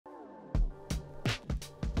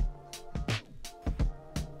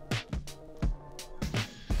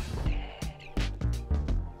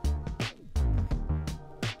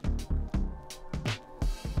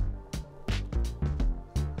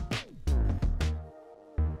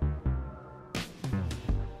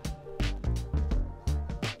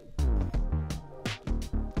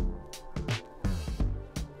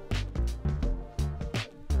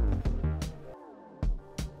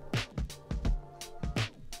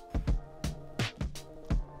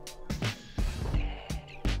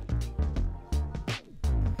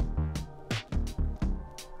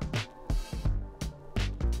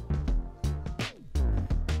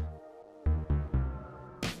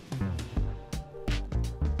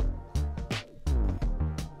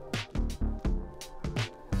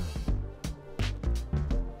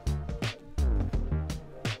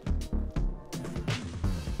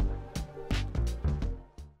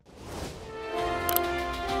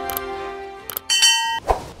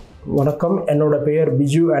வணக்கம், என்னோட பெயர்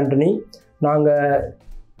பிஜு ஆண்டனி. நாங்கள்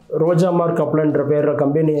ரோஜா மார்க் அப்ளம்ன்ற பேரில்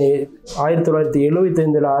கம்பெனி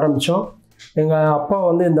 1975 ஆரம்பித்தோம். எங்கள் அப்பா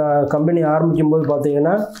வந்து இந்த கம்பெனி ஆரம்பிக்கும்போது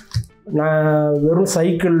பார்த்திங்கன்னா, நான் வெறும்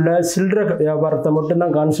சைக்கிளில் சில்லறை வியாபாரத்தை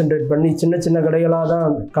மட்டும்தான் கான்சென்ட்ரேட் பண்ணி சின்ன சின்ன கடைகளாக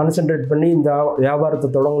தான் கான்சென்ட்ரேட் பண்ணி இந்த வியாபாரத்தை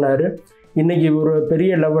தொடங்கினார். இன்றைக்கி ஒரு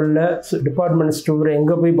பெரிய லெவலில் டிபார்ட்மெண்ட் ஸ்டோர்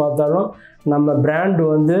எங்கே போய் பார்த்தாலும் நம்ம பிராண்டு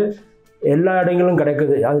வந்து எல்லா இடங்களும்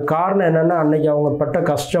கிடைக்குது. அது காரணம் என்னென்னா, அன்றைக்கி அவங்க பட்ட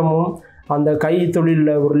கஷ்டமும் அந்த கை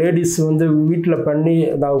தொழிலில் ஒரு லேடிஸ் வந்து வீட்டில் பண்ணி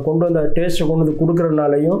நாங்கள் கொண்டு வந்த டேஸ்ட்டை கொண்டு வந்து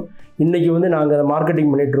கொடுக்குறதுனாலையும் இன்றைக்கி வந்து நாங்கள் அதை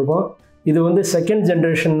மார்க்கெட்டிங் பண்ணிகிட்ருக்கோம். இது வந்து செகண்ட்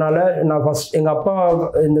ஜென்ரேஷன்னால் நான் எங்கள் அப்பா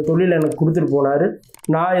இந்த தொழில் எனக்கு கொடுத்துட்டு போனார்.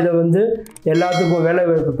 நான் இதை வந்து எல்லாத்துக்கும்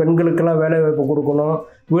வேலைவாய்ப்பு, பெண்களுக்கெல்லாம் வேலைவாய்ப்பு கொடுக்கணும்,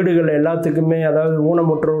 வீடுகளில் எல்லாத்துக்குமே, அதாவது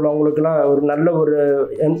ஊனமுற்றவர்கள் அவங்களுக்கெல்லாம் ஒரு நல்ல ஒரு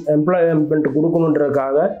எம்ப்ளாய்மெண்ட்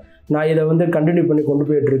கொடுக்கணுன்றதுக்காக நான் இதை வந்து கண்டினியூ பண்ணி கொண்டு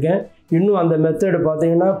போயிட்டுருக்கேன். இன்னும் அந்த மெத்தடு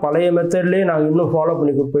பார்த்திங்கன்னா பழைய மெத்தட்லேயே நாங்கள் இன்னும் ஃபாலோ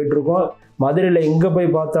பண்ணி போயிட்டுருக்கோம். மதுரையில் எங்கே போய்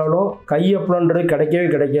பார்த்தாலும் கையப்பளன்றது கிடைக்கவே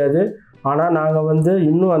கிடைக்காது. ஆனால் நாங்கள் வந்து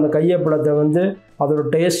இன்னும் அந்த கையப்பளத்தை வந்து அதோட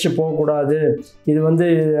டேஸ்ட்டு போகக்கூடாது. இது வந்து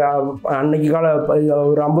அன்றைக்கி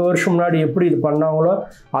ஒரு 50 வருஷம் முன்னாடி எப்படி இது பண்ணாங்களோ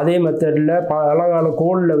அதே மெத்தடில் பலகால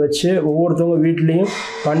கோலில் வச்சு ஒவ்வொருத்தவங்க வீட்லேயும்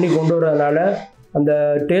பண்ணி கொண்டு வரதுனால அந்த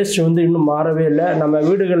டேஸ்ட் வந்து இன்னும் மாறவே இல்லை. நம்ம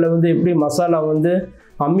வீடுகளில் வந்து எப்படி மசாலா வந்து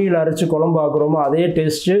அம்மியில் அரைச்சி குழம்பு ஆக்குறோமோ அதே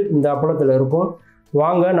டேஸ்ட்டு இந்த அப்பளத்தில் இருக்கும்.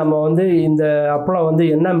 வாங்க, நம்ம வந்து இந்த அப்பளம் வந்து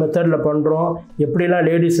என்ன மெத்தடில் பண்ணுறோம், எப்படிலாம்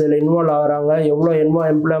லேடிஸ் இதில் இன்வால்வ் ஆகிறாங்க, எவ்வளோ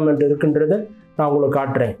எம்ப்ளாய்மெண்ட் இருக்குன்றதை நான் உங்களுக்கு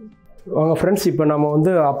காட்டுறேன். வாங்க ஃப்ரெண்ட்ஸ், இப்போ நம்ம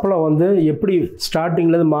வந்து அப்பளம் வந்து எப்படி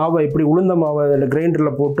ஸ்டார்டிங்கில் மாவை எப்படி உளுந்த மாவை அதில்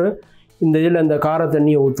கிரைண்டரில் போட்டு இந்த இதில் இந்த கார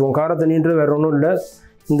தண்ணியை ஊற்றுவோம். கார தண்ணின்றது வேறு ஒன்றும் இல்லை,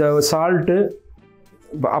 இந்த சால்ட்டு,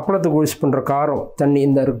 அப்பளத்துக்கு யூஸ் பண்ணுற காரம் தண்ணி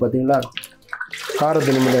இந்த இருக்குது பார்த்தீங்களா, கார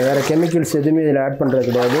தண்ணி முடியாது, வேறு கெமிக்கல்ஸ் எதுவுமே இதில் ஆட் பண்ணுறது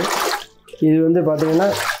கிடையாது. இது வந்து பார்த்திங்கன்னா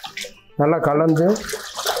நல்லா கலந்து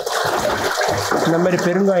இந்த மாதிரி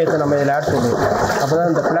பெருங்காயத்தை நம்ம இதில் ஆட் பண்ணுவோம். அப்போ தான்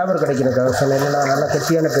இந்த ஃப்ளேவர் கிடைக்கிறதுக்காக சொன்னேன்னா நல்லா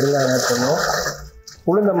கெட்டியான பெருங்காயம் ஆட் பண்ணுவோம்.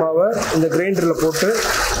 உளுந்த மாவை இந்த கிரைண்டரில் போட்டு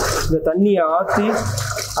இந்த தண்ணியை ஆற்றி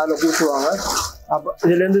அதில் ஊற்றுவாங்க. அப்போ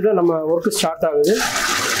இதுலேருந்து தான் நம்ம ஒர்க்கு ஸ்டார்ட் ஆகுது.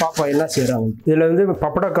 பாப்பா என்ன செய்கிறாங்க, இதில் வந்து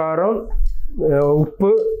பப்படக்காரம்,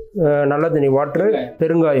 உப்பு, நல்ல தண்ணி, வாட்ரு,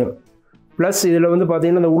 பெருங்காயம் ப்ளஸ் இதில் வந்து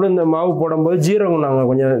பார்த்திங்கன்னா இந்த உளுந்த மாவு போடும்போது ஜீரகம் நாங்கள்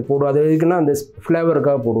கொஞ்சம் போடுவோம். அது எதுக்குன்னா அந்த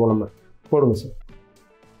ஃப்ளேவருக்காக போடுவோம். நம்ம போடுங்க சார்,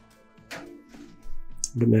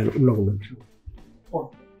 இப்படி மேலே உள்ளே கொண்டு வந்துருவோம்.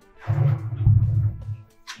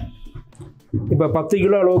 இப்போ 10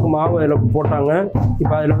 கிலோ அளவுக்கு மாவு அதில் போட்டாங்க.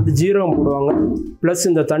 இப்போ அதில் வந்து ஜீரகம் போடுவாங்க, ப்ளஸ்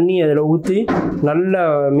இந்த தண்ணி அதில் ஊற்றி நல்லா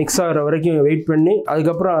மிக்ஸ் ஆகிற வரைக்கும் வெயிட் பண்ணி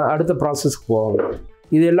அதுக்கப்புறம் அடுத்த ப்ராசஸ்க்கு போவாங்க.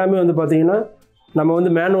 இது எல்லாமே வந்து பார்த்திங்கன்னா நம்ம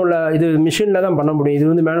வந்து மேனுவலில், இது மிஷினில் தான் பண்ண முடியும், இது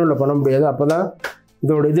வந்து மேனுவலில் பண்ண முடியாது. அப்போ தான்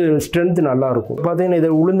இதோட இது ஸ்ட்ரென்த்து நல்லாயிருக்கும். பார்த்திங்கன்னா இதை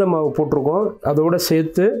உளுந்த மாவு போட்டிருக்கோம், அதோடு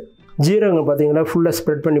சேர்த்து ஜீரகம் பார்த்திங்கன்னா ஃபுல்லாக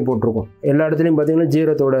ஸ்ப்ரெட் பண்ணி போட்டிருக்கோம். எல்லா இடத்துலையும் பார்த்திங்கன்னா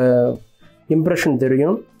ஜீரகத்தோட இம்ப்ரெஷன்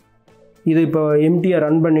தெரியும். இது இப்போ எம்டியாக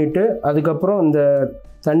ரன் பண்ணிவிட்டு அதுக்கப்புறம் இந்த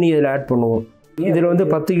தண்ணி இதில் ஆட் பண்ணுவோம். இதில் வந்து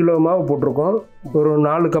 10 கிலோ மாவு போட்டிருக்கோம், ஒரு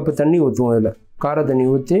 4 கப்பு தண்ணி ஊற்றுவோம். இதில் கார தண்ணி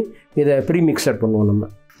ஊற்றி இதை ப்ரீ மிக்சர் பண்ணுவோம். நம்ம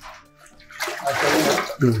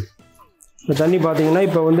இந்த தண்ணி பார்த்திங்கன்னா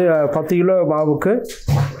இப்போ வந்து 10 கிலோ மாவுக்கு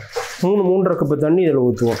 3.5 கப்பு தண்ணி இதில்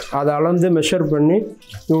ஊற்றுவோம். அதை அளந்து மெஷர் பண்ணி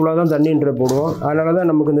இவ்வளோ தான் தண்ணின்ற போடுவோம். அதனால தான்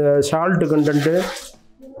நமக்கு இந்த சால்ட்டு கண்டென்ட்டு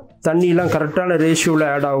தண்ணியெலாம் கரெக்டான ரேஷியோவில்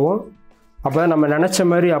ஆட் ஆகும். அப்போ தான் நம்ம நினச்ச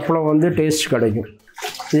மாதிரி அப்பளம் வந்து டேஸ்ட் கிடைக்கும்.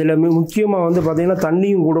 இதில் முக்கியமாக வந்து பார்த்திங்கன்னா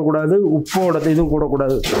தண்ணியும் கூடக்கூடாது, உப்போட இதுவும்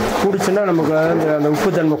கூடக்கூடாது. கூடிச்சுன்னா நமக்கு அந்த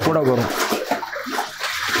உப்பு தன்மை கூட வரும்.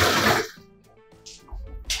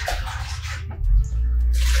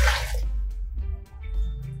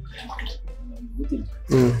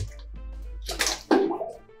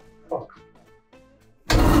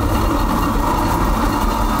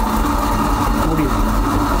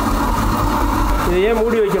 இது ஏன்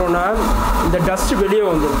மூடி வைக்கிறோன்னா, இந்த டஸ்ட்டு வெளியே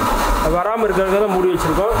வந்துடும், அது வராமல் இருக்கிறதுக்காக தான் மூடி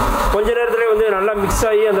வச்சுருக்கோம். கொஞ்ச நேரத்தில் வந்து நல்லா மிக்ஸ்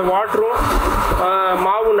ஆகி அந்த வாட்டரும்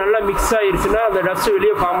மாவும் நல்லா மிக்ஸ் ஆகிடுச்சுன்னா அந்த டஸ்ட்டு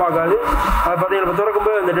வெளியே ஃபார்ம் ஆகாது. அது பார்த்தீங்கன்னா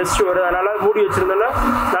திறக்கும்போது அந்த டஸ்ட்டு வரும். அதனால் மூடி வச்சுருந்தோன்னா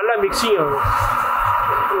நல்லா மிக்சிங் ஆகும்.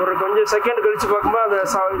 ஒரு கொஞ்சம் செகண்ட் கழித்து பார்க்கும்போது அந்த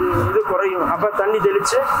இது குறையும். அப்போ தண்ணி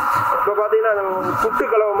தெளித்து இப்போ பார்த்தீங்கன்னா அந்த புட்டு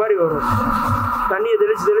கலவை மாதிரி வரும். தண்ணியை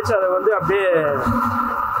தெளித்து அதை வந்து அப்படியே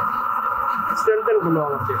ஸ்ட்ரென்தன்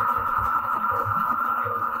பண்ணுவாங்க.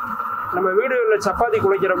 நம்ம வீடுகளில் சப்பாத்தி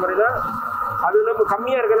குழைக்கிற மாதிரி தான் அது நம்ம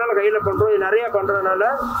கம்மியாக இருக்கிறதுனால கையில் பண்ணுறோம். இது நிறையா பண்ணுறதுனால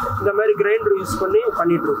இந்த மாதிரி கிரைண்டர் யூஸ்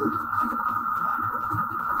பண்ணிகிட்ருக்கோம்.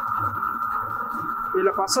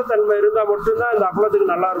 இதில் பசத்தன்மை இருந்தால் மட்டும்தான் இந்த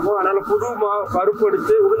அப்பளத்துக்கு நல்லாயிருக்கும். அதனால் புது பருப்பு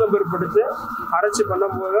எடுத்து உளுந்தம்பருப்பு எடுத்து அரைச்சி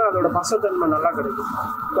பண்ணும்போது அதோட பசத்தன்மை நல்லா கிடைக்கும்.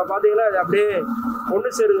 இப்போ பார்த்தீங்கன்னா அது அப்படியே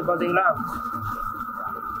ஒன்று சேருது பார்த்தீங்களா,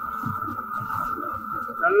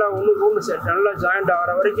 நல்லா ஒன்றுக்கு ஒன்று நல்லா ஜாயிண்ட்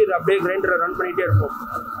ஆகிற வரைக்கும் இது அப்படியே கிரைண்டரை ரன் பண்ணிகிட்டே இருப்போம்.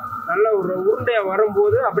 நல்ல ஒரு உருண்டையாக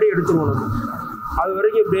வரும்போது அப்படியே எடுத்துருவோம் நம்ம. அது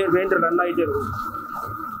வரைக்கும் இப்படியே கிரைண்டர் ரன் ஆகிட்டே இருக்கும்.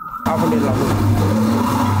 ஆஃப் பண்ணிடலாம்.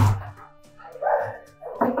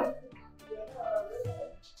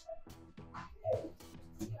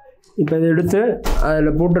 இப்போ இதை எடுத்து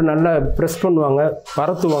அதில் போட்டு நல்லா ப்ரெஸ் பண்ணுவாங்க,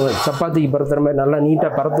 பரத்துவாங்க. சப்பாத்திக்கு பரத்துற மாதிரி நல்லா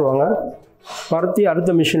நீட்டாக பரத்துவாங்க. பரத்தி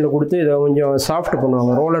அடுத்த மிஷினில் கொடுத்து இதை கொஞ்சம் சாஃப்ட்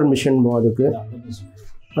பண்ணுவாங்க. ரோலர் மிஷின் அதுக்கு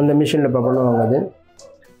அந்த மிஷினில் இப்போ பண்ணுவாங்க. அது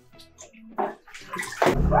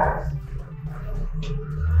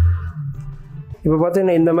இப்போ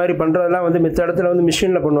பார்த்தீங்கன்னா இந்த மாதிரி பண்ணுறதெல்லாம் வந்து மித்த இடத்துல வந்து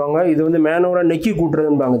மிஷினில் பண்ணுவாங்க. இது வந்து மேனுவலாக நெக்கி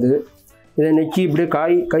கூட்டுறதுன்னு இது. இதை நெக்கி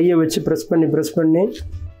இப்படியே கையை வச்சு ப்ரெஸ் பண்ணி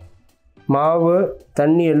மாவு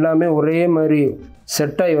தண்ணி எல்லாமே ஒரே மாதிரி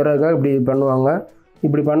செட்டாகி வரதுக்காக இப்படி பண்ணுவாங்க.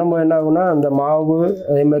 இப்படி பண்ணும்போது என்ன ஆகுனா அந்த மாவு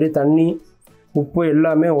அதே மாதிரி தண்ணி உப்பு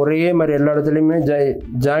எல்லாமே ஒரே மாதிரி எல்லா இடத்துலையுமே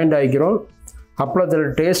ஜாயிண்ட் ஆகிக்கிறோம். அப்பளத்தில்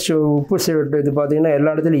டேஸ்ட்டு உப்பு இது பார்த்திங்கன்னா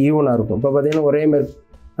எல்லா இடத்துலையும் ஈவனாக இருக்கும். இப்போ பார்த்திங்கன்னா ஒரே மாதிரி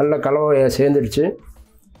நல்ல கலவை சேர்ந்துடுச்சு.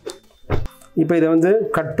 இப்போ இதை வந்து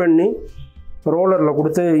கட் பண்ணி ரோலரில்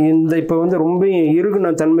கொடுத்து இப்போ வந்து ரொம்ப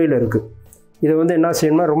இறுகுன தன்மையில் இருக்குது. இதை வந்து என்ன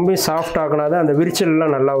செய்யணும்னா ரொம்ப சாஃப்ட் ஆகினா தான் அந்த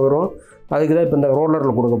விரிச்சல்லாம் நல்லா வரும். அதுக்கு தான் இப்போ இந்த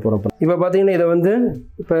ரோலரில் கொடுக்க போகிறோம். இப்போ பார்த்திங்கன்னா இதை வந்து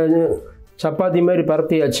இப்போ சப்பாத்தி மாதிரி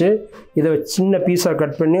பரத்தியாச்சு. இதை சின்ன பீஸாக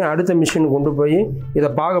கட் பண்ணி அடுத்த மிஷினுக்கு கொண்டு போய் இதை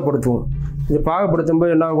பாகப்படுத்துவோம். இது பாகப்படுத்தும்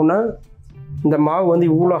போது என்ன ஆகும்னா இந்த மாவு வந்து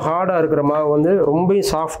இவ்வளோ ஹார்டாக இருக்கிற மாவு வந்து ரொம்ப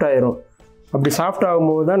சாஃப்டாகிடும். அப்படி சாஃப்ட்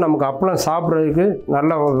ஆகும்போது தான் நமக்கு அப்பளம் சாப்பிட்றதுக்கு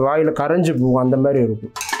நல்லா வாயில் கரைஞ்சி போகும். அந்த மாதிரி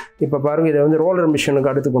இருக்கும். இப்போ பாருங்கள், இதை வந்து ரோலர்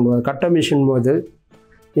மிஷினுக்கு அடுத்து கொண்டு போவோம். கட்டை மிஷின் போது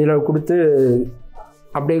இதில் கொடுத்து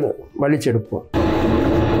அப்படியே வலிச்சு எடுப்போம்.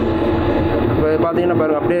 இப்போ பார்த்தீங்கன்னா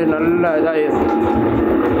பாருங்கள், அப்படியே நல்லா இதாகிடும்.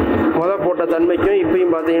 போட்ட தன்மைக்கும்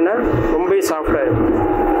இப்பயும் பார்த்தீங்கன்னா ரொம்ப சாஃப்டாகிடும்.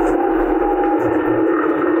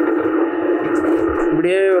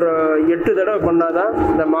 இப்படியே ஒரு 8 தடவை பண்ணால் தான்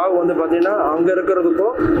இந்த மாவு வந்து பார்த்திங்கன்னா அங்கே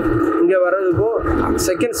இருக்கிறதுக்கும் இங்கே வர்றதுக்கும்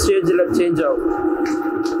செகண்ட் ஸ்டேஜில் சேஞ்ச் ஆகும்.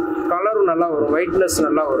 கலரும் நல்லா வரும், ஒயிட்னஸ்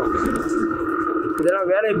நல்லா வரும். இதெல்லாம்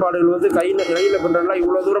வேலைப்பாடுகள் வந்து கையில் பண்ணுறதுலாம்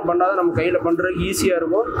இவ்வளோ தூரம் பண்ணால் தான் நம்ம கையில் பண்ணுறதுக்கு ஈஸியாக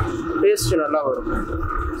இருக்கும், டேஸ்ட்டு நல்லா வரும்.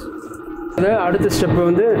 அதை அடுத்த ஸ்டெப்பு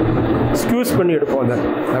வந்து ஸ்க்யூஸ் பண்ணி எடுப்போம். அதை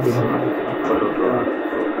அப்படி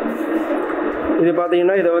இது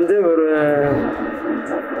பார்த்திங்கன்னா இதை வந்து ஒரு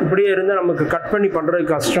இப்படியே இருந்தால் நமக்கு கட் பண்ணி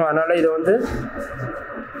பண்ணுறதுக்கு கஷ்டம். அதனால் இதை வந்து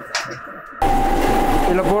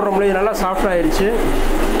இதில் போடுறோம்ல, இது நல்லா சாஃப்டாகிடுச்சு.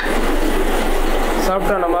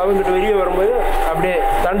 சாஃப்டாக நம்ம வந்துட்டு வெளியே வரும்போது அப்படியே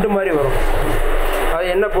தண்டு மாதிரி வரும்.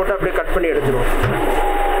 அது எண்ணெய் போட்டு அப்படியே கட் பண்ணி எடுத்துருவோம்.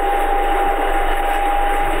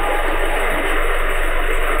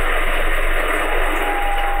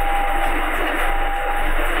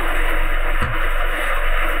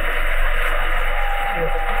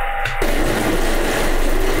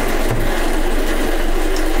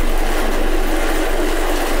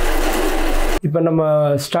 இப்போ நம்ம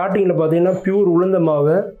ஸ்டார்டிங்கில் பார்த்திங்கன்னா பியூர் உளுந்த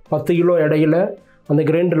மாவு 10 கிலோ எடையில் அந்த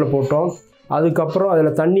கிரைண்டரில் போட்டோம். அதுக்கப்புறம்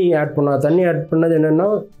அதில் தண்ணி ஆட் பண்ணோம். தண்ணி ஆட் பண்ணது என்னென்னா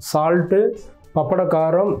சால்ட்டு, பப்பட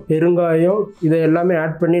காரம், பெருங்காயம் இதை எல்லாமே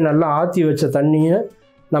ஆட் பண்ணி நல்லா ஆற்றி வச்ச தண்ணியை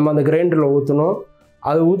நம்ம அந்த கிரைண்டரில் ஊற்றணும்.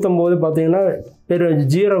 அது ஊற்றும் போது பார்த்திங்கன்னா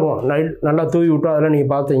ஜீரகம் நல்லா தூவி விட்டோம். அதெல்லாம்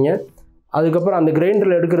நீங்கள் பார்த்தீங்க. அதுக்கப்புறம் அந்த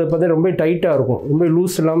கிரைண்டரில் எடுக்கிறது பார்த்தீங்கன்னா ரொம்ப டைட்டாக இருக்கும். ரொம்ப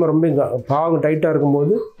லூஸ் இல்லாமல் ரொம்ப பாகம் டைட்டாக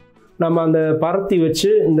இருக்கும்போது நம்ம அந்த பரத்தி வச்சு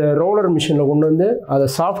இந்த ரோலர் மிஷினில் கொண்டு வந்து அதை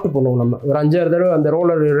சாஃப்ட் பண்ணுவோம். நம்ம ஒரு 5-6 தடவை அந்த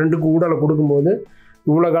ரோலர் 2 ஊடலை கொடுக்கும்போது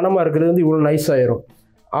இவ்வளோ கனமாக இருக்கிறது வந்து இவ்வளோ நைஸ் ஆயிரும்.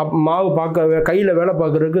 மாவு கையில் வேலை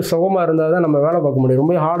பார்க்குறதுக்கு சுகமாக இருந்தால் தான் நம்ம வேலை பார்க்க முடியும்.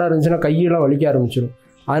 ரொம்ப ஹார்டாக இருந்துச்சுன்னா கையெல்லாம் வலிக்க ஆரம்பிச்சிடும்.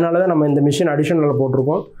 அதனால தான் நம்ம இந்த மிஷின் அடிஷனலில்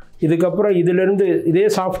போட்டிருக்கோம். இதுக்கப்புறம் இதிலேருந்து இதே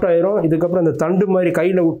சாஃப்ட் ஆயிரும். இதுக்கப்புறம் இந்த தண்டு மாதிரி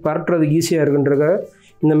கையில் பரட்டுறதுக்கு ஈஸியாக இருக்குன்றத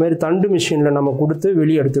இந்த மாதிரி தண்டு மிஷினில் நம்ம கொடுத்து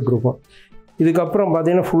வெளியே எடுத்துகிட்ருக்கோம். இதுக்கப்புறம்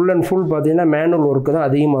பார்த்திங்கன்னா ஃபுல் அண்ட் ஃபுல் பார்த்திங்கன்னா மேனுவல் ஒர்க்கு தான்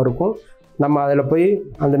அதிகமாக இருக்கும். நம்ம அதில் போய்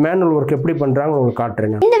அந்த மேனுவல் ஒர்க் எப்படி பண்ணுறாங்கன்னு உங்களுக்கு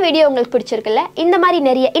காட்டுறேன். இந்த வீடியோ உங்களுக்கு பிடிச்சிருக்குல்ல? இந்த மாதிரி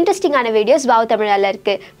நிறைய இன்ட்ரெஸ்டிங்கான வீடியோஸ் வாவ் தமிழால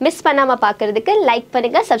இருக்குது. மிஸ் பண்ணாமல் பார்க்குறதுக்கு லைக்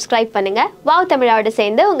பண்ணுங்கள், சப்ஸ்கிரைப் பண்ணுங்கள். வாவ் தமிழாவோட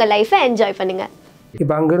சேர்ந்து உங்கள் லைஃப்பை என்ஜாய் பண்ணுங்கள்.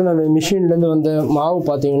 இப்போ அங்கேருந்து அந்த மிஷின்லேருந்து வந்த மாவு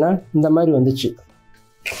பார்த்திங்கன்னா இந்த மாதிரி வந்துச்சு.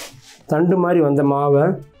 தண்டு மாதிரி வந்த மாவை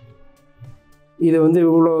இது வந்து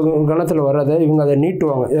இவ்வளோ கணத்தில் வர்றதை இவங்க அதை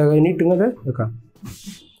நீட்டுவாங்க. இதை நீட்டுங்க. இருக்கா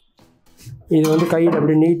இது வந்து கையில்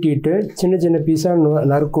அப்படி நீட்டிட்டு சின்ன சின்ன பீஸாக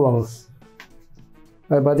நறுக்குவாங்க.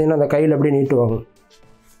 அது பார்த்திங்கன்னா அந்த கையில் அப்படியே நீட்டுவாங்க.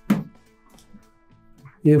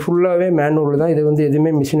 இது ஃபுல்லாகவே மேனுவல் தான். இது வந்து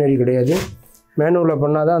எதுவுமே மிஷினரி கிடையாது. மேனுவலில்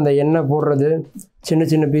பண்ணால் தான் அந்த எண்ணெய் போடுறது சின்ன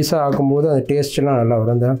சின்ன பீஸாக ஆக்கும்போது அந்த டேஸ்ட்டெல்லாம் நல்லா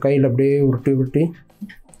வரும். அந்த கையில் அப்படியே உருட்டி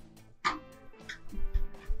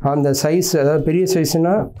அந்த சைஸ், அதாவது பெரிய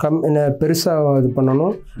சைஸ்னால் பெருசாக இது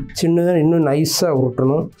பண்ணணும். சின்னதாக இன்னும் நைஸாக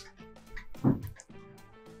உருட்டணும்.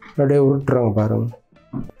 அப்படியே உருட்டுறாங்க பாருங்கள்.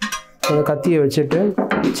 அந்த கத்தியை வச்சுட்டு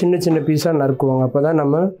சின்ன சின்ன பீஸாக நறுக்குவாங்க. அப்போ தான்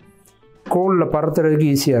நம்ம கோலில் பறத்துறதுக்கு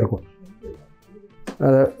ஈஸியாக இருக்கும்.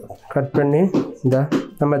 அதை கட் பண்ணி இந்த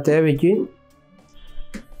நம்ம தேவைக்கு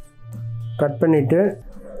கட் பண்ணிவிட்டு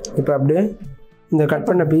இப்போ அப்படியே இந்த கட்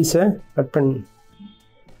பண்ண பீஸை கட் பண்ணி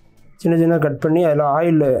சின்ன சின்ன கட் பண்ணி அதில்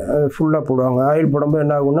ஆயில் ஃபுல்லாக போடுவாங்க. ஆயில் போடும்போது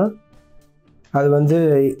என்ன ஆகும்னா அது வந்து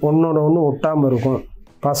ஒன்றோட ஒன்று ஒட்டாமல் இருக்கும்.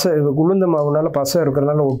 பசை உளுந்த மாவுனால பசை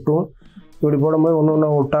இருக்கிறதுனால ஒட்டும். இப்படி போடும்போது ஒன்று ஒன்று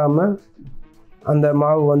ஒட்டாமல் அந்த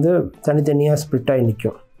மாவு வந்து தனித்தனியாக ஸ்ப்ளிட் ஆகி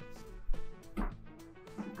நிற்கும்.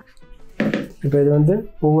 இப்போ இது வந்து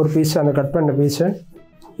ஒவ்வொரு பீஸு அந்த கட் பண்ண பீஸை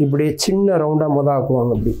இப்படி சின்ன ரவுண்டாக மொதல்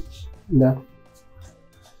ஆக்குவாங்க. இப்படி இந்த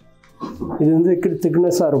இது வந்து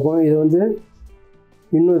திக்னஸாக இருக்கும். இது வந்து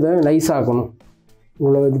இன்னும் இதை நைஸ் ஆக்கணும்.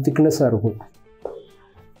 இவ்வளோ இது திக்னஸாக இருக்கும்.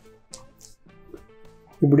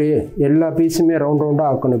 இப்படி எல்லா பீஸுமே ரவுண்டாக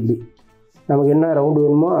ஆக்கணும். இப்படி நமக்கு என்ன ரவுண்டு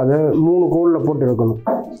வேணுமோ அதை 3 கோலில் போட்டு எடுக்கணும்.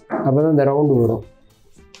 அப்போ தான் இந்த ரவுண்டு வரும்.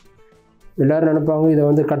 எல்லோரும் நினைப்பாங்க இதை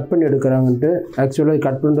வந்து கட் பண்ணி எடுக்கிறாங்கன்ட்டு. ஆக்சுவலாக இது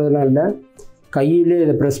கட் பண்ணுறதுலாம் இல்லை, கையிலே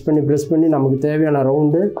இதை ப்ரெஸ் பண்ணி நமக்கு தேவையான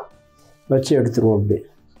ரவுண்டு வச்சு எடுத்துருவோம். அப்படி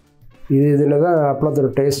இதில் தான் அப்பளத்தோட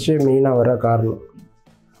டேஸ்ட்டே மெயினாக வர காரணம்.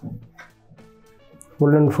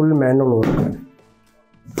 Full and full manual work.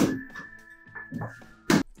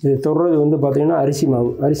 இது தொடுறது வந்து பார்த்திங்கன்னா அரிசி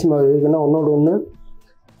மாவு எதுக்குன்னா ஒன்றோட ஒன்று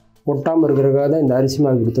ஒட்டாமல் இருக்கிறதுக்காக தான் இந்த அரிசி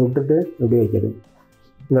மாவு இப்படி தொட்டுட்டு இப்படி வைக்கிறது.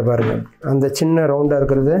 இந்த பாருங்கள், அந்த சின்ன ரவுண்டாக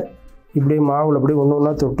இருக்கிறத இப்படியே மாவில் அப்படி ஒன்று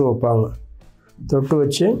ஒன்றா தொட்டு வைப்பாங்க. தொட்டு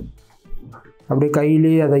வச்சு அப்படியே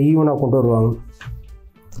கையிலேயே அதை ஈவனாக கொண்டு வருவாங்க.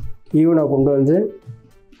 ஈவனாக கொண்டு வந்து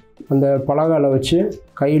அந்த பலகால வச்சு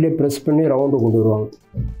கையிலே ப்ரெஸ் பண்ணி ரவுண்டு கொண்டு வருவாங்க.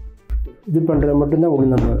 இது பண்ணுறது மட்டும்தான்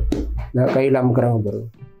உளுந்தம்பாரு. இந்த கையில் அமுக்கிறாங்க பாருங்க,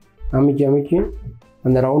 அமைக்கி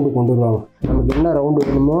அந்த ரவுண்டு கொண்டு வருவாங்க. நமக்கு என்ன ரவுண்டு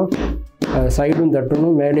வேணுமோ சைடும்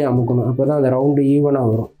தட்டணும், மேலேயும் அமுக்கணும். அப்போ தான் அந்த ரவுண்டு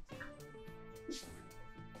ஈவனாக வரும்.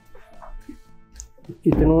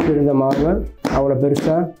 இத்தனோடு இருந்த மாவை அவ்வளோ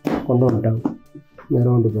பெருசாக கொண்டு வந்துட்டாங்க. இந்த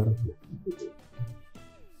ரவுண்டு பாருங்கள்.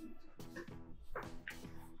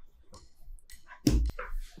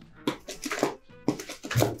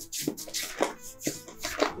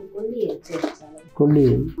 கொல்லி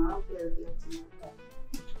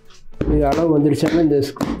இது அளவு வந்துடுச்சாங்கன்னா இந்த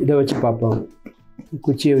இதை வச்சு பார்ப்பாங்க,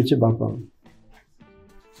 குச்சியை வச்சு பார்ப்பாங்க.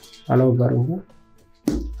 அளவு பாருங்கள்,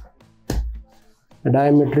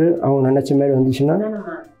 டயமீட்ரு அவங்க நினச்ச மாதிரி வந்துச்சுன்னா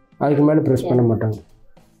அதுக்கு மேலே ப்ரெஸ் பண்ண மாட்டாங்க.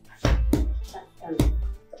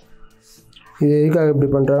 இது எதுக்காக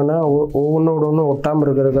இப்படி பண்ணுறாங்கன்னா ஒவ்வொன்றோட ஒன்று ஒட்டாமல்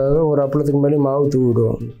இருக்கிறதுக்காக ஒரு அப்பளத்துக்கு மேலே மாவு தூவி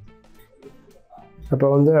விடுவாங்க. அப்போ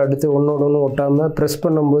வந்து அடுத்து ஒன்றோட ஒன்று ஒட்டாமல் ப்ரெஸ்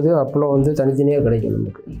பண்ணும்போது அப்பளம் வந்து தனித்தனியாக கிடைக்கும்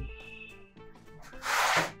நமக்கு.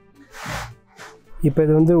 இப்போ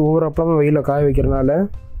இது வந்து ஒவ்வொரு அப்பளமும் வெயிலில் காய வைக்கிறனால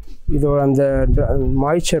இதோட அந்த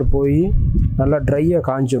மாய்ச்சர் போய் நல்லா ட்ரையாக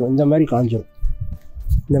காஞ்சிடும். இந்த மாதிரி காஞ்சிடும்.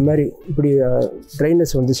 இந்த மாதிரி இப்படி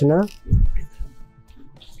ட்ரைனஸ் வந்துச்சுன்னா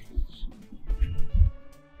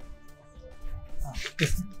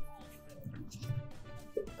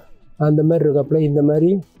அந்த மாதிரி இருக்கப்பல இந்த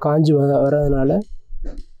மாதிரி காஞ்சி வர்றதுனால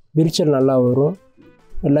விரிச்சல் நல்லா வரும்,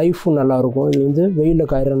 லைஃப்பும் நல்லாயிருக்கும். இது வந்து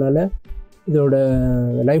வெயிலில் காயறதுனால இதோட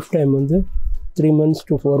லைஃப் டைம் வந்து 3 months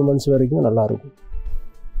to 4 months வரைக்கும் நல்லாயிருக்கும்.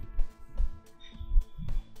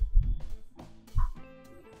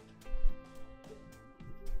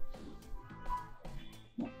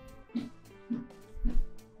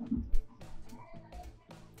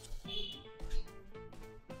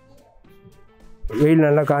 வெயில்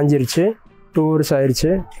நல்லா காஞ்சிருச்சு, 2 hours ஆயிடுச்சு.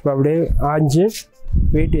 இப்போ அப்படியே ஆஞ்சு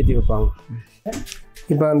வெயிட் ஏற்றி வைப்பாங்க.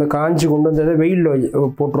 இப்போ அந்த காஞ்சி கொண்டு வந்ததை வெயிலில்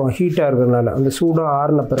போட்டுருவோம். ஹீட்டாக இருக்கிறதுனால அந்த சூடாக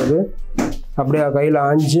ஆறின பிறகு அப்படியே கையில்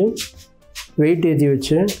ஆஞ்சு வெயிட் ஏற்றி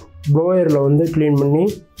வச்சு ப்ளோயரில் வந்து க்ளீன் பண்ணி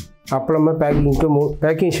அப்பளமாக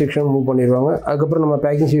பேக்கிங் செக்ஷன் மூவ் பண்ணிடுவாங்க. அதுக்கப்புறம் நம்ம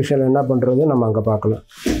பேக்கிங் செக்ஷனில் என்ன பண்ணுறது நம்ம அங்கே பார்க்கலாம்.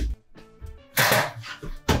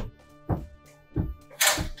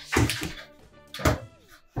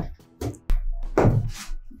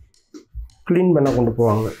 க்ளீன் பண்ண கொண்டு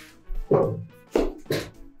போவாங்க.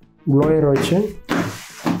 ப்ளோயர் வச்சு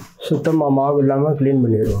சுத்தமாக மாவு இல்லாமல் க்ளீன்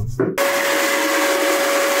பண்ணிடுவாங்க.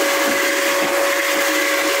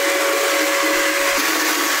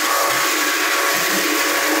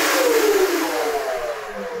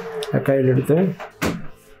 கையில் எடுத்து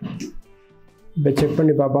இப்போ செக்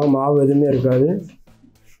பண்ணி பார்ப்பாங்க, மாவு எதுவுமே இருக்காது.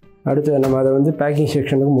 அடுத்து நம்ம அதை வந்து பேக்கிங்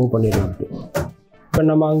செக்ஷனுக்கு மூவ் பண்ணிடலாம். இப்போ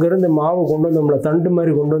நம்ம அங்கேருந்து மாவு கொண்டு வந்தோம்ல, தண்டு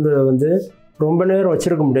மாதிரி கொண்டு வந்ததை வந்து ரொம்ப நேரம்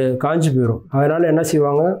வச்சுருக்க முடியாது, காஞ்சி போயிடும். அதனால் என்ன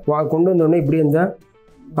செய்வாங்க, கொண்டு வந்தோடனே இப்படி இருந்தால்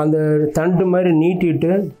அந்த தண்டு மாதிரி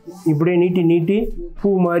நீட்டிட்டு இப்படியே நீட்டி பூ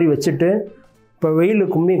மாதிரி வச்சுட்டு, இப்போ வெயில்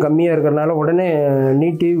கம்மியாக இருக்கிறனால உடனே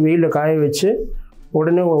நீட்டி வெயிலில் காய வச்சு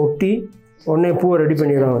உடனே ஒட்டி உடனே பூவை ரெடி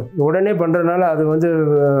பண்ணிடுவாங்க. உடனே பண்ணுறதுனால அது வந்து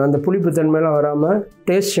அந்த புளிப்பு தன்மையெல்லாம் வராமல்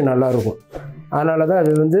டேஸ்ட்டு நல்லாயிருக்கும். அதனால தான்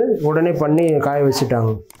அது வந்து உடனே பண்ணி காய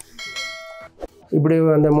வச்சுட்டாங்க. இப்படி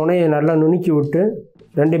அந்த முனையை நல்லா நுணுக்கி விட்டு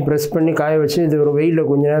ரெண்டையும் ப்ரெஸ் பண்ணி காய வச்சு இது ஒரு வெயிலில்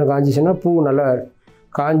கொஞ்ச நேரம் காஞ்சிச்சுன்னா பூ நல்லா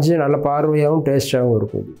காஞ்சி நல்லா பார்வையாகவும் டேஸ்ட்டாகவும்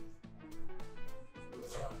இருக்கும்.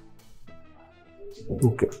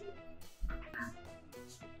 ஓகே,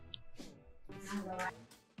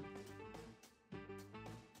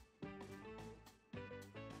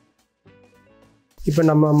 இப்போ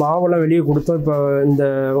நம்ம மாவெல்லாம் வெளியே கொடுத்தோம். இப்போ இந்த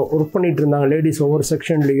ஒர்க் பண்ணிகிட்டு இருந்தாங்க லேடிஸ் ஒவ்வொரு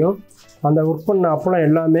செக்ஷன்லேயும். அந்த ஒர்க் பண்ண அப்பளம்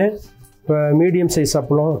எல்லாமே இப்போ மீடியம் சைஸ்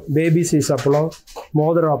அப்பளம், பேபி சைஸ் அப்பளம்,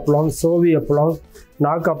 மோதிர அப்பளம், சோவி அப்பளம்,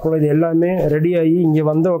 நாக்கு அப்பளம், இது எல்லாமே ரெடியாகி இங்கே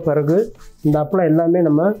வந்த பிறகு இந்த அப்பளம் எல்லாமே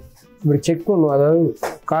நம்ம இப்படி செக் பண்ணுவோம். அதாவது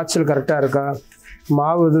காய்ச்சல் கரெக்டாக இருக்கா,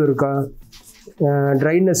 மாவு எதுவும் இருக்கா,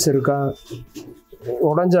 ட்ரைனஸ் இருக்கா,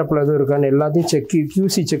 உடஞ்ச அப்பளம் எதுவும் இருக்கான்னு எல்லாத்தையும்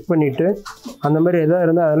QC செக் பண்ணிவிட்டு அந்த மாதிரி எதாவது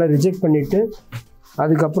இருந்தால் அதெல்லாம் ரிஜெக்ட் பண்ணிவிட்டு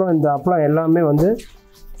அதுக்கப்புறம் இந்த அப்பளம் எல்லாமே வந்து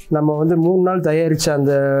நம்ம வந்து 3 நாள் தயாரித்த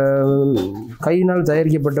அந்த கையினால்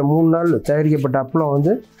தயாரிக்கப்பட்ட 3 நாள் தயாரிக்கப்பட்ட அப்பளம்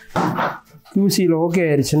வந்து QCயில் ஓகே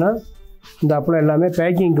ஆயிடுச்சுன்னா இந்த அப்பளம் எல்லாமே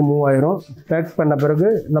பேக்கிங்க்கு மூவ் ஆயிரும். பேக் பண்ண பிறகு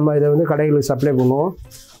நம்ம இதை வந்து கடைகளுக்கு சப்ளை பண்ணுவோம்.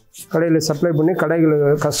 கடையில் சப்ளை பண்ணி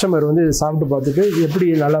கடைகளுக்கு கஸ்டமர் வந்து இதை சாப்பிட்டு பார்த்துட்டு எப்படி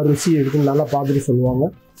நல்லா ருசி இருக்குன்னு நல்லா பார்த்துட்டு சொல்லுவாங்க.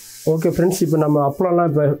 ஓகே ஃப்ரெண்ட்ஸ், இப்போ நம்ம அப்பளம்லாம்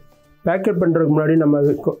இப்போ பேக்கெட் பண்ணுறதுக்கு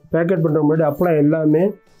முன்னாடி அப்பளம் எல்லாமே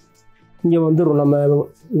இங்கே வந்துடும். நம்ம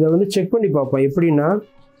இதை வந்து செக் பண்ணி பார்ப்போம். எப்படின்னா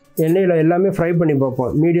எண்ணெயில் எல்லாமே ஃப்ரை பண்ணி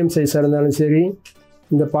பார்ப்போம். மீடியம் சைஸாக இருந்தாலும் சரி,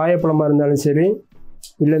 இந்த பாயப்பழமாக இருந்தாலும் சரி,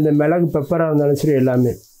 இல்லை இந்த மிளகு பெப்பராக இருந்தாலும் சரி,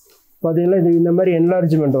 எல்லாமே பார்த்திங்கன்னா இது இந்த மாதிரி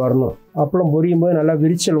என்லார்ஜ்மெண்ட் வரணும். அப்பளம் பொரியும் போது நல்லா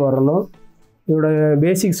விரிச்சல் வரணும். இதோட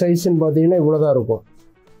பேசிக் சைஸ்ன்னு பார்த்தீங்கன்னா இவ்வளோ தான் இருக்கும்.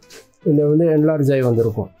 இதில் வந்து என்லார்ஜ் ஆகி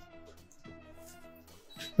வந்திருக்கும்.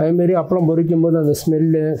 அதேமாரி அப்பளம் பொரிக்கும் போது அந்த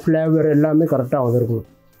ஸ்மெல்லு, ஃப்ளேவர் எல்லாமே கரெக்டாக வந்திருக்கும்.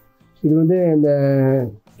 இது வந்து இந்த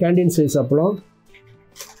கேண்டீன் சைஸ் அப்பளம்,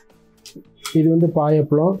 இது வந்து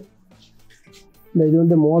பாயப்பளம், இது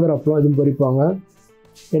வந்து மோதிர அப்பளம், இதுவும் பொரிப்பாங்க.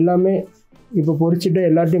 எல்லாமே இப்போ பொரிச்சுட்டு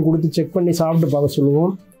எல்லாத்தையும் கொடுத்து செக் பண்ணி சாப்பிட்டு பார்க்க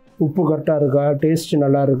சொல்லுவோம். உப்பு கரெக்டாக இருக்கா, டேஸ்ட்டு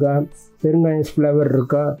நல்லா இருக்கா, பெருங்காயம் ஃப்ளேவர்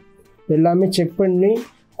இருக்கா, எல்லாமே செக் பண்ணி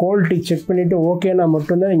குவாலிட்டி செக் பண்ணிவிட்டு ஓகேனா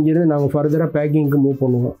மட்டும்தான் இங்கேருந்து நாங்கள் ஃபர்தராக பேக்கிங்க்கு மூவ்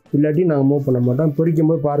பண்ணுவோம். இல்லாட்டி நாங்கள் மூவ் பண்ண மாட்டோம். பொரிக்கும்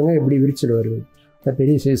போது பாருங்கள் எப்படி விரிச்சிட்டு வருது. இந்த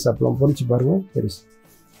பெரிய சைஸ் அப்பளம் பொரிச்சு பாருங்கள் பெருசு.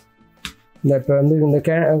 இந்த இப்போ வந்து இந்த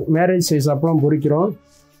மேரேஜ் சைஸ் அப்பளம் பொரிக்கிறோம்.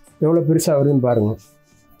 எவ்வளோ பெருசாக வருதுன்னு பாருங்கள்.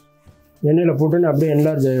 எண்ணெயில் போட்டுன்னு அப்படியே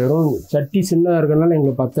என்லார்ஜ் ஆகி வரும். சட்டி சின்னதாக இருக்கிறனால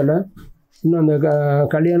எங்களுக்கு பத்தலை. இன்னும் அந்த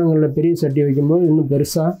கல்யாணங்களில் பெரிய சட்டி வைக்கும்போது இன்னும்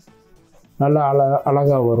பெருசாக நல்லா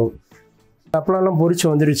அழகாக வரும். அப்பளம்லாம் பொரிச்சு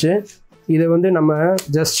வந்துடுச்சு. இதை வந்து நம்ம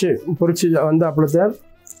ஜஸ்ட்டு பொரிச்சு வந்த அப்பளத்தை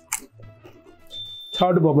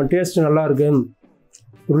சாப்பிட்டு பார்ப்போம். டேஸ்ட்டு நல்லா இருக்கு,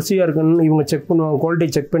 ருசியாக இருக்குன்னு இவங்க செக் பண்ணுவாங்க. குவாலிட்டி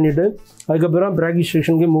செக் பண்ணிவிட்டு அதுக்கப்புறம் ப்ராக்டிஸ்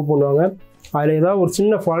ஸ்டேஷனுக்கே மூவ் பண்ணுவாங்க. அதில் ஏதாவது ஒரு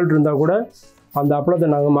சின்ன ஃபால்ட் இருந்தால் கூட அந்த அப்பளத்தை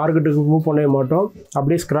நாங்கள் மார்க்கெட்டுக்கு மூவ் பண்ணவே மாட்டோம்.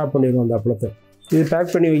 அப்படியே ஸ்க்ராப் பண்ணிடுவோம் அந்த அப்பளத்தை. இது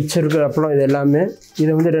பேக் பண்ணி வச்சிருக்கிற அப்பளம் இது எல்லாமே.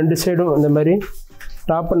 இதை வந்து 2 சைடும் இந்த மாதிரி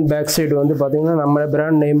டாப் அண்ட் பேக் சைடு வந்து பார்த்திங்கன்னா நம்ம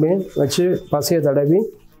பிராண்ட் நேமே வச்சு பசையை தடவி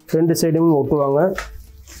 2 சைடும் ஒட்டுவாங்க.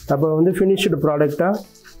 அப்போ வந்து ஃபினிஷ்டு ப்ராடக்டாக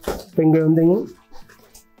இப்போ இங்கே வந்துங்க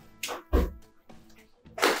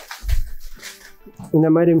இந்த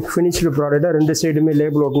மாதிரி ஃபினிஷ்டு ப்ராடக்டாக 2 சைடுமே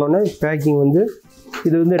லேபிள் ஒட்டினோன்னே பேக்கிங் வந்து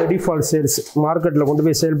இது வந்து ரெடி ஃபார் சேல்ஸ், மார்க்கெட்டில் கொண்டு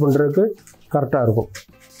போய் சேல் பண்ணுறதுக்கு கரெக்டாக இருக்கும்.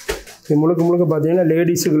 இது முழுக்க பார்த்தீங்கன்னா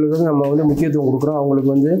லேடிஸுகளுக்கு நம்ம வந்து முக்கியத்துவம் கொடுக்குறோம். அவங்களுக்கு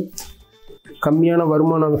வந்து கம்மியான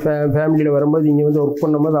வருமானம் ஃபேமிலியில் வரும்போது இங்கே வந்து ஒர்க்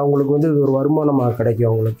பண்ணும்போது அவங்களுக்கு வந்து இது ஒரு வருமானமாக கிடைக்கும்.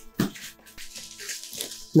 அவங்களுக்கு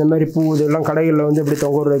இந்த மாதிரி பூ இதெல்லாம் கடைகளில் வந்து இப்படி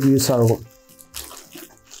தொங்குறதுக்கு யூஸ் ஆகும்.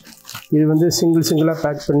 இது வந்து சிங்கிளாக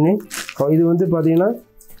பேக் பண்ணி இது வந்து பார்த்திங்கன்னா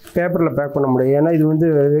பேப்பரில் பேக் பண்ண முடியாது. ஏன்னா இது வந்து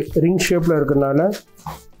ரிங் ஷேப்பில் இருக்கிறதுனால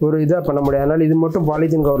ஒரு இதாக பண்ண முடியாது. அதனால் இது மட்டும்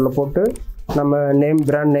பாலித்தீன் கவரில் போட்டு நம்ம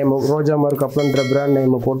பிராண்ட் நேம் ரோஜா மார்க் அப்ளம்ன்ற பிராண்ட்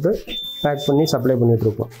நேமை போட்டு பேக் பண்ணி சப்ளை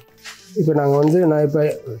பண்ணிகிட்ருக்கோம். இப்போ நான் இப்போ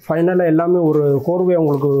ஃபைனலாக எல்லாமே ஒரு கோர்வையாக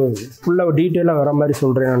உங்களுக்கு ஃபுல்லாக டீட்டெயிலாக வர மாதிரி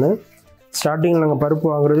சொல்கிறேன். நான் ஸ்டார்டிங்கில் நாங்கள் பருப்பு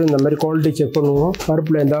வாங்குறது இந்த மாதிரி குவாலிட்டி செக் பண்ணுவோம்.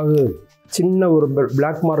 பருப்பில் ஏதாவது சின்ன ஒரு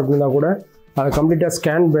பிளாக் மார்க் இருந்தால் கூட அதை கம்ப்ளீட்டாக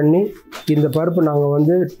ஸ்கேன் பண்ணி இந்த பருப்பு நாங்கள்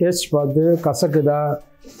வந்து டேஸ்ட் பார்த்து கசக்குதா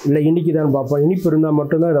இல்லை இனிக்குதான்னு பார்ப்போம். இனிப்பு இருந்தால்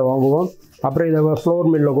மட்டும்தான் இதை வாங்குவோம். அப்புறம் இதை ஃப்ளோர்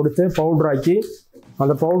மில்லில் கொடுத்து பவுட்ராக்கி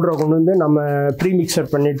அந்த பவுட்ரை கொண்டு வந்து நம்ம ப்ரீ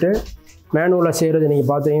மிக்சர் பண்ணிவிட்டு மேனுவலாக செய்கிறது நீங்கள்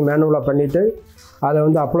பார்த்தீங்க. மேனுவலாக பண்ணிவிட்டு அதை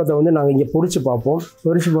வந்து அப்பளத்தை வந்து நாங்கள் இங்கே பொரித்து பார்ப்போம்.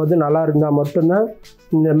 பொரித்து பார்த்து நல்லா இருந்தால் மட்டும்தான்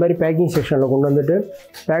இந்த மாதிரி பேக்கிங் செக்ஷனில் கொண்டு வந்துட்டு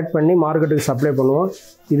பேக் பண்ணி மார்க்கெட்டுக்கு சப்ளை பண்ணுவோம்.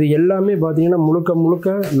 இது எல்லாமே பார்த்திங்கன்னா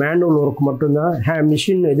முழுக்க மேனுவல் ஒர்க் மட்டும்தான்.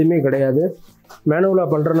 மிஷின் எதுவுமே கிடையாது. மேனுவலாக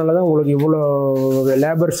பண்ணுறதுனால தான் உங்களுக்கு இவ்வளோ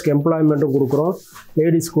லேபர்ஸ்க்கு எம்ப்ளாய்மெண்ட்டும் கொடுக்குறோம்,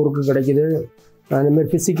 லேடிஸ்க்கு ஒர்க்கு கிடைக்கிது. அந்தமாதிரி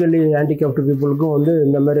ஃபிசிக்கலி ஹேண்டிகேப்டு பீப்புளுக்கும் வந்து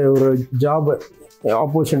இந்த மாதிரி ஒரு ஜாப்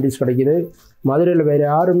ஆப்பர்ச்சுனிட்டிஸ் கிடைக்கிது. மதுரையில் வேறு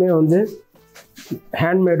யாருமே வந்து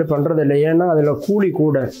ஹேண்ட்மேடு பண்ணுறதில்லை. ஏன்னா அதில் கூலி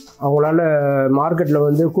கூட, அவங்களால மார்க்கெட்டில்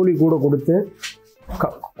வந்து கூலி கூட கொடுத்து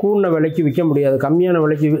கூடின விலைக்கு விற்க முடியாது. கம்மியான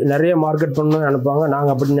விலைக்கு நிறைய மார்க்கெட் பண்ணணும்னு நினைப்பாங்க.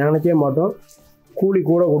 நாங்கள் அப்படி நினைக்கவே மாட்டோம். கூலி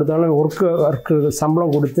கூட கொடுத்தாலும் ஒர்க்கு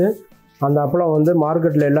சம்பளம் கொடுத்து அந்த அப்பளம் வந்து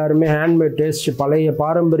மார்க்கெட்டில் எல்லாருமே ஹேண்ட்மேட் டேஸ்ட் பழைய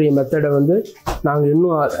பாரம்பரிய மெத்தடை வந்து நாங்கள்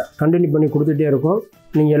இன்னும் கண்டினியூ பண்ணி கொடுத்துட்டே இருக்கோம்.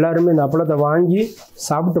 நீங்கள் எல்லாருமே இந்த அப்பளத்தை வாங்கி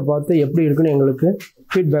சாப்பிட்டு பார்த்து எப்படி இருக்குன்னு எங்களுக்கு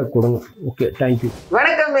ஃபீட்பேக் கொடுங்க. Okay, thank you.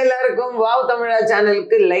 வணக்கம் எல்லாருக்கும். வாவ் தமிழா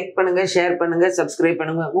சேனலுக்கு லைக் பண்ணுங்க, ஷேர் பண்ணுங்க, சப்ஸ்கிரைப்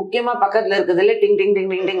பண்ணுங்க. முக்கியமா பக்கத்துல இருக்கிறதுல டிங் டிங்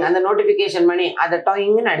டிங் டிங் டிங் அந்த நோட்டிபிகேஷன் பண்ணி அதை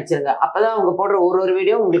டாயிங்னு அடிச்சிருங்க. அப்பதான் அவங்க போடுற ஒரு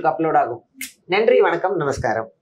வீடியோ உங்களுக்கு அப்லோட் ஆகும். நன்றி, வணக்கம், நமஸ்காரம்.